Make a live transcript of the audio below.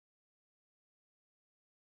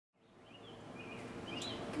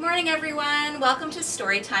morning, everyone. Welcome to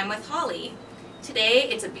Storytime with Holly. Today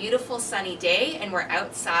it's a beautiful sunny day and we're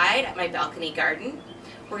outside at my balcony garden.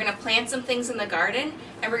 We're going to plant some things in the garden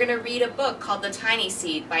and we're going to read a book called The Tiny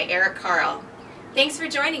Seed by Eric Carle. Thanks for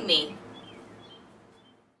joining me.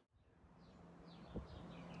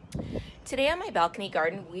 Today on my balcony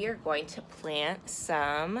garden we are going to plant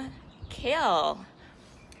some kale.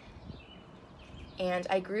 And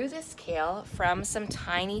I grew this kale from some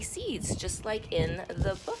tiny seeds, just like in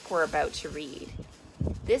the book we're about to read.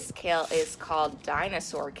 This kale is called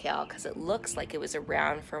dinosaur kale because it looks like it was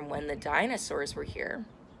around from when the dinosaurs were here.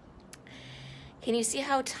 Can you see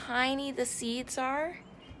how tiny the seeds are?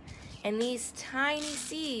 And these tiny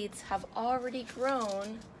seeds have already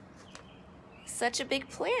grown such a big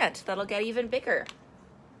plant that'll get even bigger.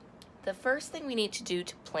 The first thing we need to do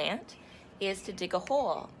to plant is to dig a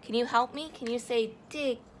hole. Can you help me? Can you say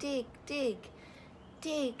dig, dig, dig,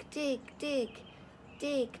 dig, dig, dig,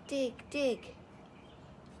 dig, dig, dig.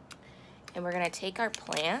 And we're gonna take our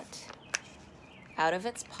plant out of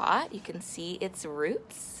its pot. You can see its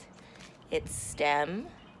roots, its stem,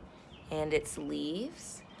 and its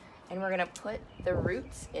leaves. And we're gonna put the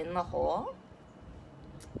roots in the hole,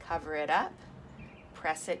 cover it up,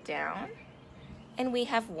 press it down, and we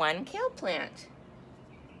have one kale plant.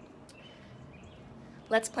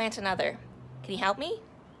 Let's plant another. Can you help me?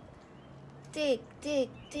 Dig, dig,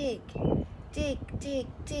 dig, dig, dig,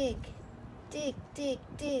 dig, dig, dig,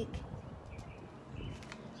 dig.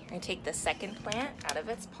 I'm gonna take the second plant out of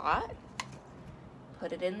its pot,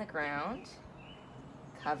 put it in the ground,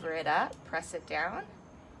 cover it up, press it down,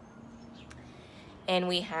 and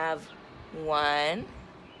we have 1,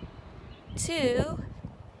 2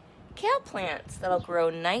 kale plants that'll grow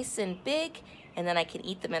nice and big, and then I can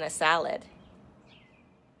eat them in a salad.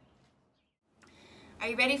 Are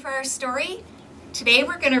you ready for our story? Today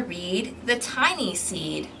we're going to read The Tiny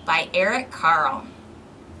Seed by Eric Carle.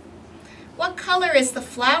 What color is the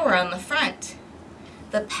flower on the front?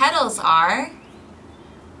 The petals are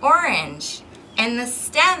orange and the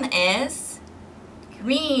stem is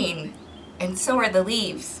green, and so are the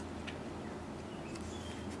leaves.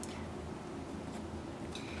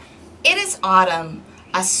 It is autumn.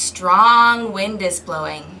 A strong wind is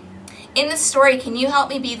blowing. In the story, can you help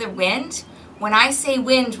me be the wind? When I say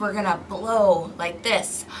wind, we're gonna blow like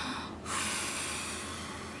this.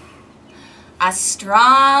 A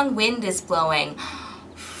strong wind is blowing.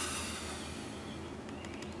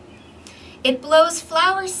 It blows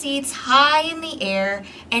flower seeds high in the air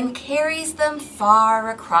and carries them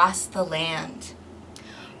far across the land.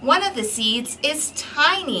 One of the seeds is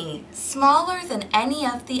tiny, smaller than any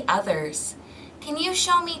of the others. Can you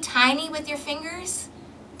show me tiny with your fingers?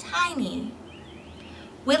 Tiny.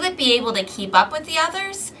 Will it be able to keep up with the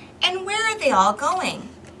others? And where are they all going?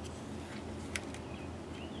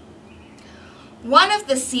 One of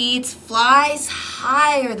the seeds flies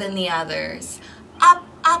higher than the others. Up,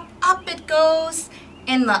 up, up it goes,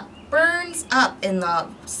 and burns up in the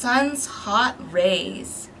sun's hot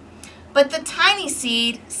rays. But the tiny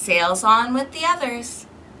seed sails on with the others.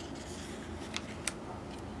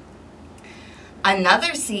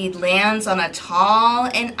 Another seed lands on a tall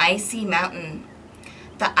and icy mountain.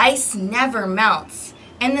 The ice never melts,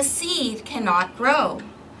 and the seed cannot grow.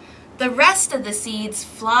 The rest of the seeds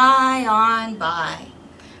fly on by,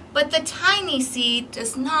 but the tiny seed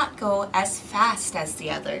does not go as fast as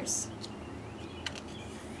the others.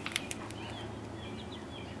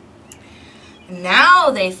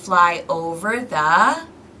 Now they fly over the,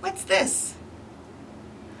 what's this?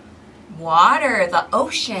 Water, the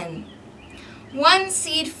ocean. One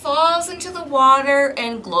seed falls into the water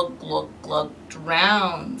and glug, glug, glug,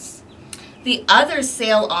 drowns. The others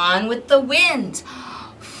sail on with the wind.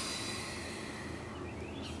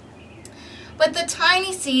 But the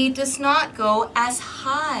tiny seed does not go as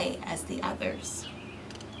high as the others.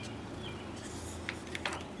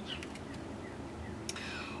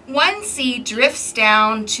 One seed drifts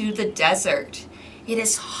down to the desert. It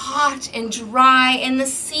is hot and dry and the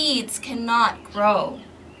seeds cannot grow.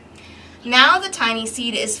 Now the tiny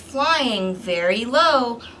seed is flying very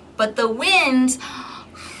low, but the wind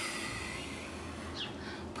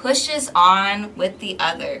pushes on with the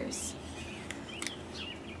others.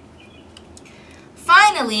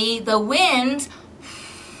 Finally, the wind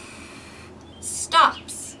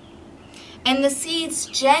stops, and the seeds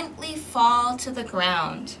gently fall to the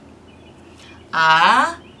ground.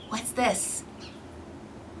 Ah, what's this?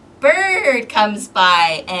 Bird comes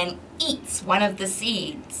by and eats one of the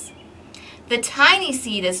seeds. The tiny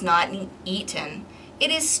seed is not eaten.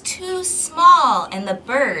 It is too small and the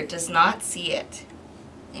bird does not see it.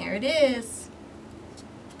 There it is.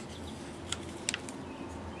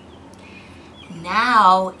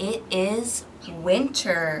 Now it is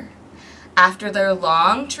winter. After their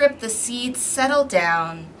long trip, the seeds settle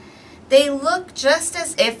down. They look just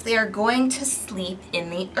as if they are going to sleep in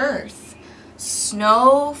the earth.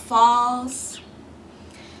 Snow falls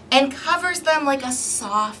and covers them like a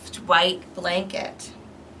soft white blanket.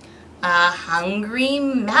 A hungry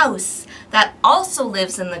mouse that also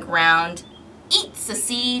lives in the ground eats a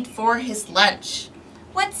seed for his lunch.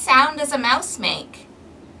 What sound does a mouse make?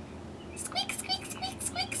 Squeak, squeak, squeak,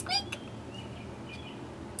 squeak, squeak.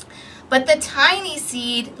 But the tiny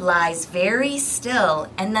seed lies very still,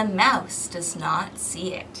 and the mouse does not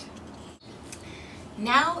see it.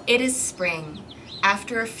 Now it is spring.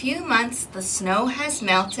 After a few months, the snow has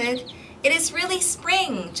melted. It is really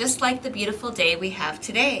spring, just like the beautiful day we have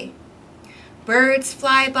today. Birds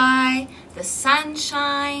fly by, the sun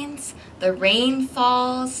shines, the rain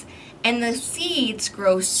falls, and the seeds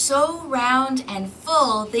grow so round and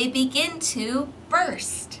full they begin to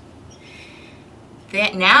burst.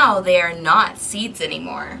 Now they are not seeds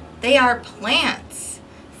anymore. They are plants.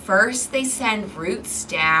 First they send roots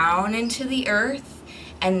down into the earth,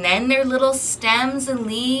 and then their little stems and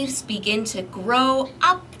leaves begin to grow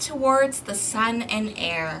up towards the sun and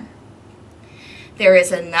air. There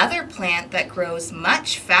is another plant that grows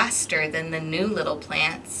much faster than the new little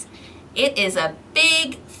plants. It is a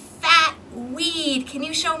big, fat weed. Can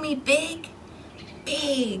you show me big?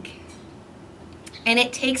 Big. And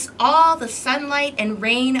it takes all the sunlight and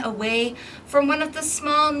rain away from one of the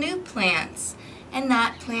small new plants, and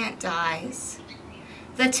that plant dies.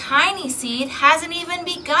 The tiny seed hasn't even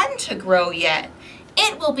begun to grow yet.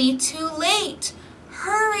 It will be too late.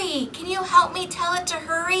 Hurry! Can you help me tell it to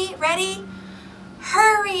hurry? Ready?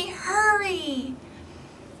 Hurry, hurry!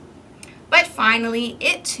 But finally,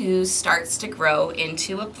 it too starts to grow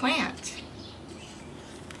into a plant.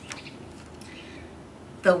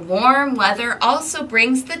 The warm weather also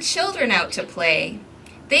brings the children out to play.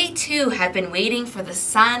 They too have been waiting for the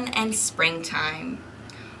sun and springtime.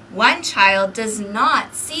 One child does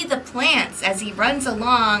not see the plants as he runs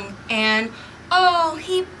along, and oh,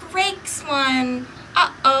 he breaks one.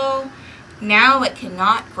 Uh-oh, now it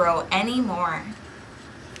cannot grow anymore.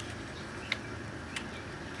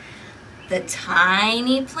 The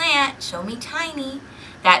tiny plant, show me tiny,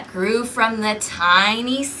 that grew from the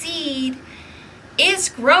tiny seed is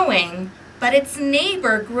growing, but its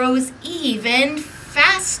neighbor grows even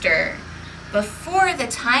faster. Before the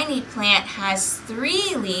tiny plant has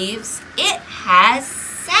 3 leaves, it has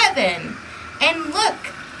 7. And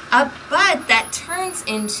look, a bud that turns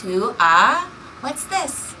into a, what's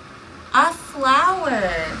this? A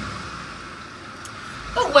flower.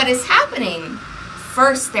 But what is happening?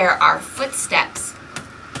 First there are footsteps,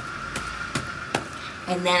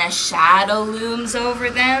 and then a shadow looms over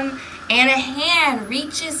them, and a hand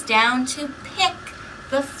reaches down to pick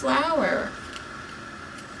the flower.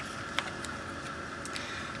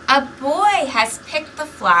 A boy has picked the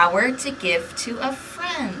flower to give to a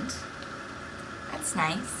friend. That's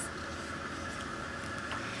nice.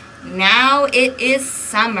 Now it is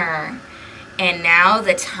summer, and now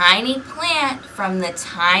the tiny plant from the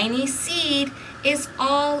tiny seed is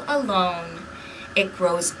all alone. It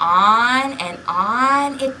grows on and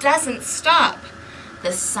on. It doesn't stop.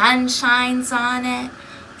 The sun shines on it.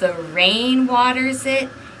 The rain waters it.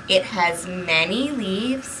 It has many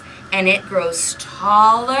leaves, and it grows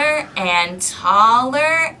taller and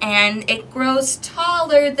taller, and it grows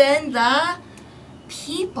taller than the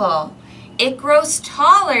people. It grows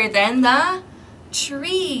taller than the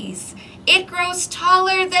trees. It grows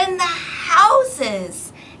taller than the houses.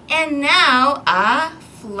 And now a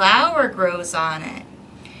flower grows on it.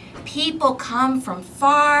 People come from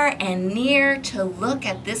far and near to look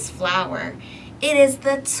at this flower. It is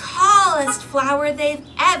the tallest flower they've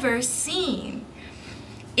ever seen.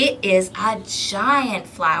 It is a giant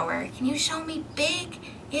flower. Can you show me big?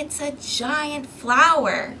 It's a giant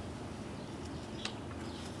flower.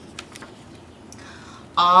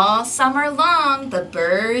 All summer long, the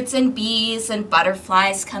birds and bees and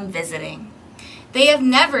butterflies come visiting. They have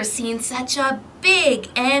never seen such a big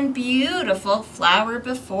and beautiful flower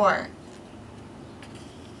before.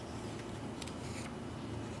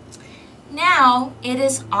 Now it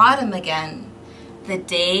is autumn again. The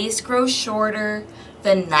days grow shorter,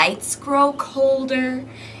 the nights grow colder,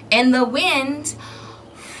 and the wind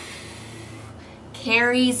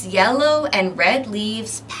carries yellow and red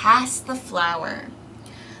leaves past the flower.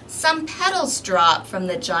 Some petals drop from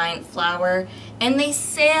the giant flower, and they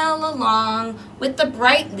sail along with the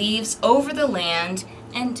bright leaves over the land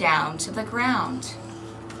and down to the ground.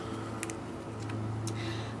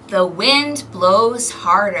 The wind blows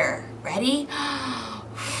harder. Ready?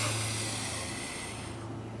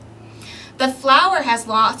 The flower has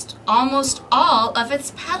lost almost all of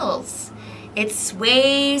its petals. It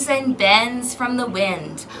sways and bends from the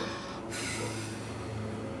wind.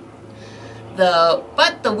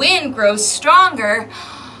 But the wind grows stronger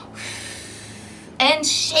and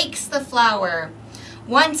shakes the flower.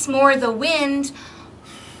 Once more the wind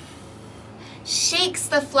shakes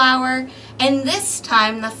the flower, and this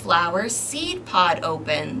time the flower's seed pod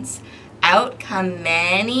opens. Out come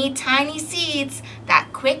many tiny seeds that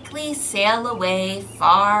quickly sail away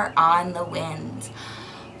far on the wind.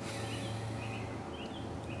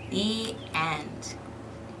 The end.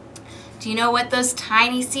 Do you know what those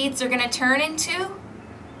tiny seeds are going to turn into?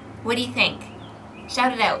 What do you think?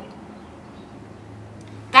 Shout it out.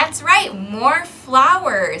 That's right, more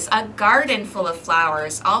flowers, a garden full of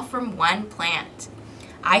flowers, all from one plant.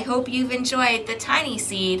 I hope you've enjoyed The Tiny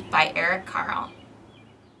Seed by Eric Carle.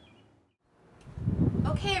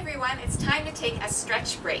 Okay everyone, it's time to take a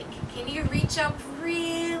stretch break. Can you reach up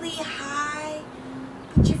really high?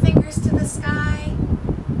 Put your fingers to the sky.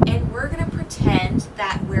 And we're going to pretend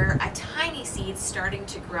that we're a tiny seed starting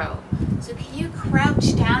to grow. So can you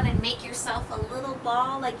crouch down and make yourself a little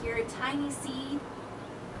ball like you're a tiny seed?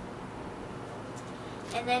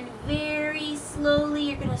 And then very slowly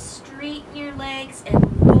you're going to straighten your legs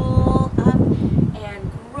and roll up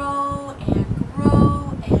and grow and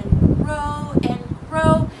grow and grow and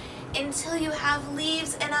grow until you have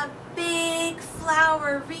leaves and a big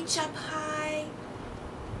flower. Reach up high.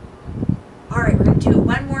 All right, we're going to do it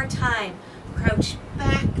one more time. Crouch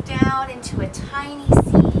back down into a tiny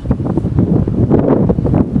seed.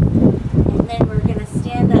 And then we're going to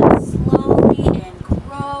stand up slowly and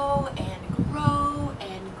grow and grow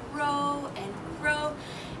and grow and grow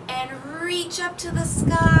and reach up to the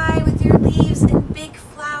sky with your leaves and big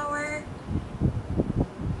flower.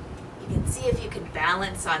 You can see if you can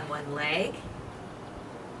balance on one leg.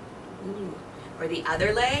 Ooh. Or the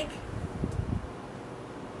other leg.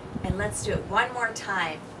 And let's do it one more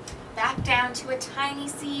time. Back down to a tiny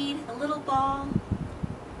seed, a little ball.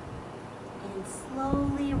 And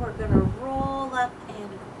slowly we're going to roll up and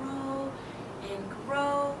grow and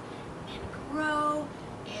grow and grow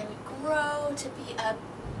and grow to be a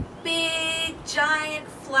big giant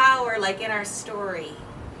flower like in our story.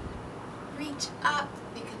 Reach up.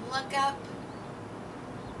 You can look up.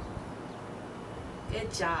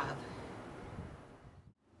 Good job.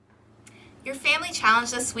 Your family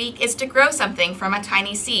challenge this week is to grow something from a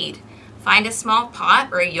tiny seed. Find a small pot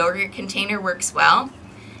or a yogurt container works well,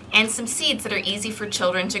 and some seeds that are easy for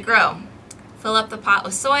children to grow. Fill up the pot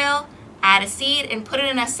with soil, add a seed, and put it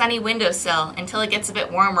in a sunny windowsill until it gets a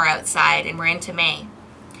bit warmer outside and we're into May.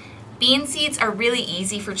 Bean seeds are really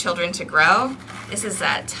easy for children to grow. This is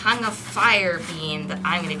a tongue of fire bean that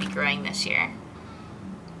I'm going to be growing this year.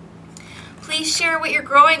 Please share what you're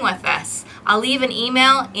growing with us. I'll leave an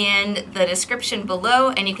email in the description below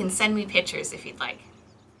and you can send me pictures if you'd like.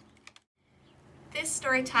 This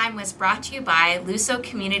story time was brought to you by LUSO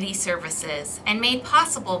Community Services and made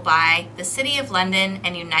possible by the City of London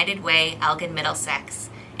and United Way, Elgin, Middlesex.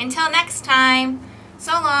 Until next time,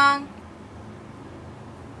 so long.